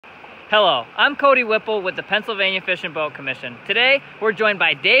Hello, I'm Cody Whipple with the Pennsylvania Fish and Boat Commission. Today, we're joined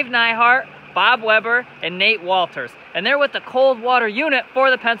by Dave Nyhart, Bob Weber, and Nate Walters, and they're with the Coldwater Unit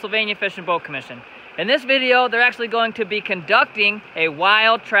for the Pennsylvania Fish and Boat Commission. In this video, they're actually going to be conducting a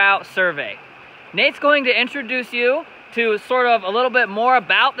wild trout survey. Nate's going to introduce you to sort of a little bit more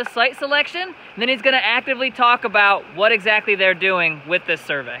about the site selection, and then he's going to actively talk about what exactly they're doing with this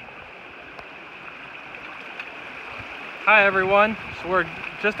survey. Hi everyone, so we're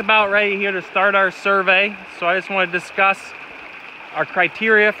just about ready here to start our survey. So I just want to discuss our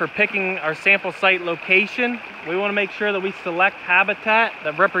criteria for picking our sample site location. We want to make sure that we select habitat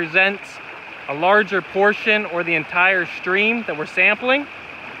that represents a larger portion or the entire stream that we're sampling.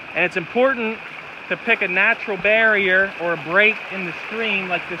 And it's important to pick a natural barrier or a break in the stream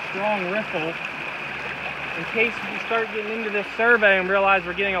like this strong riffle, in case we start getting into this survey and realize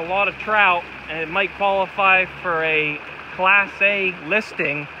we're getting a lot of trout and it might qualify for a Class A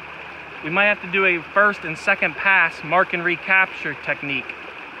listing. We might have to do a first and second pass mark and recapture technique.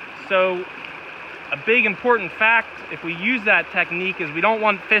 So a big important fact if we use that technique is we don't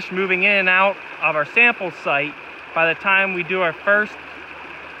want fish moving in and out of our sample site by the time we do our first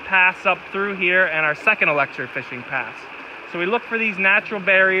pass up through here and our second electrofishing pass. So we look for these natural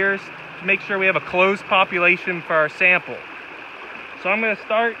barriers to make sure we have a closed population for our sample. So I'm going to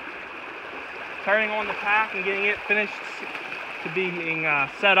start turning on the pack and getting it finished to being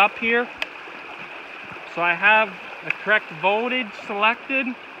set up here. So I have the correct voltage selected.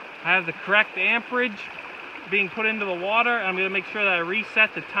 I have the correct amperage being put into the water, and I'm going to make sure that I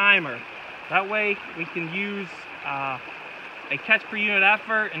reset the timer. That way we can use a catch per unit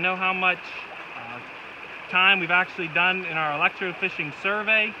effort and know how much time we've actually done in our electrofishing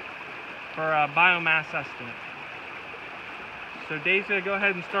survey for a biomass estimate. So Dave's going to go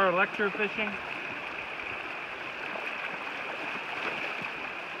ahead and start electrofishing.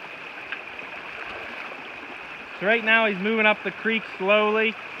 So right now he's moving up the creek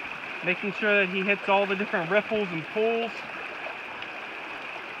slowly, making sure that he hits all the different riffles and pools.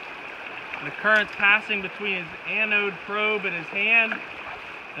 The current's passing between his anode probe in his hand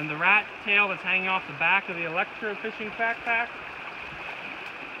and the rat tail that's hanging off the back of the electrofishing backpack.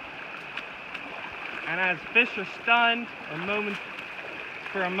 And as fish are stunned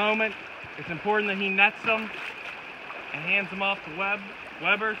for a moment, it's important that he nets them and hands them off to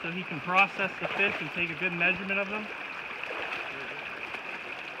Weber so he can process the fish and take a good measurement of them.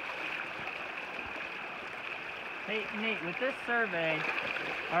 Hey Nate, with this survey,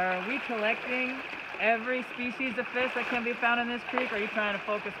 are we collecting every species of fish that can be found in this creek, or are you trying to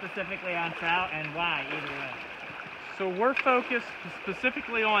focus specifically on trout, and why, either way? So we're focused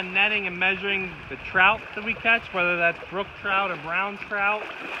specifically on netting and measuring the trout that we catch, whether that's brook trout or brown trout.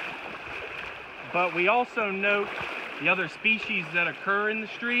 But we also note the other species that occur in the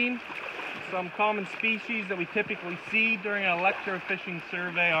stream. Some common species that we typically see during an electrofishing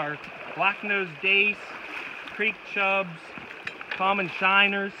survey are black-nosed dace, creek chubs, common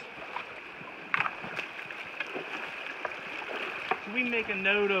shiners. So we make a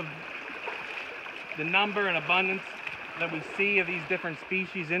note of the number and abundance that we see of these different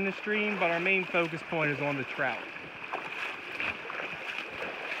species in the stream, but our main focus point is on the trout.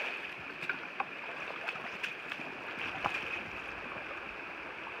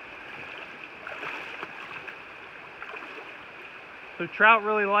 So trout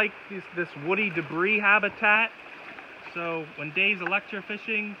really like this woody debris habitat. So when Dave's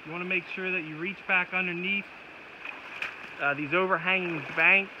electrofishing, you want to make sure that you reach back underneath these overhanging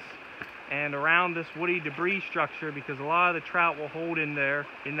banks and around this woody debris structure, because a lot of the trout will hold in there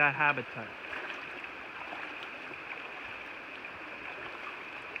in that habitat.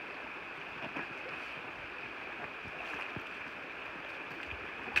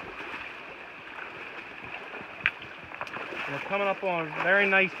 We're coming up on a very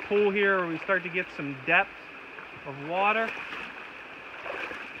nice pool here where we start to get some depth of water.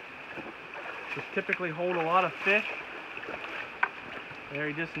 Just typically hold a lot of fish. There,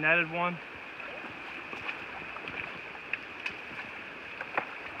 he just netted one.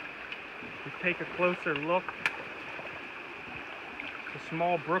 Just take a closer look. It's a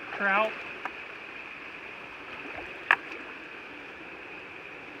small brook trout.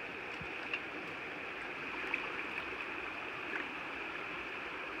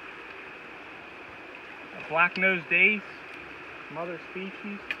 Black-nosed dace, some other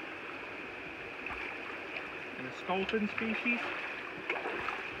species, and a sculpin species.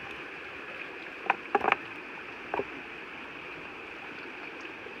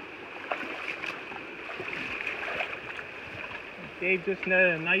 Dave just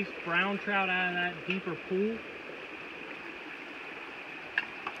netted a nice brown trout out of that deeper pool.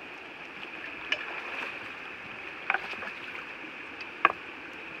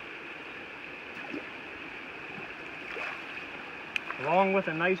 along with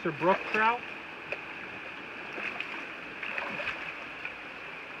a nicer brook trout.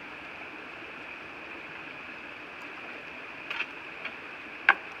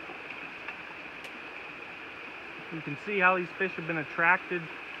 You can see how these fish have been attracted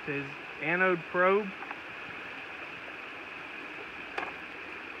to his anode probe.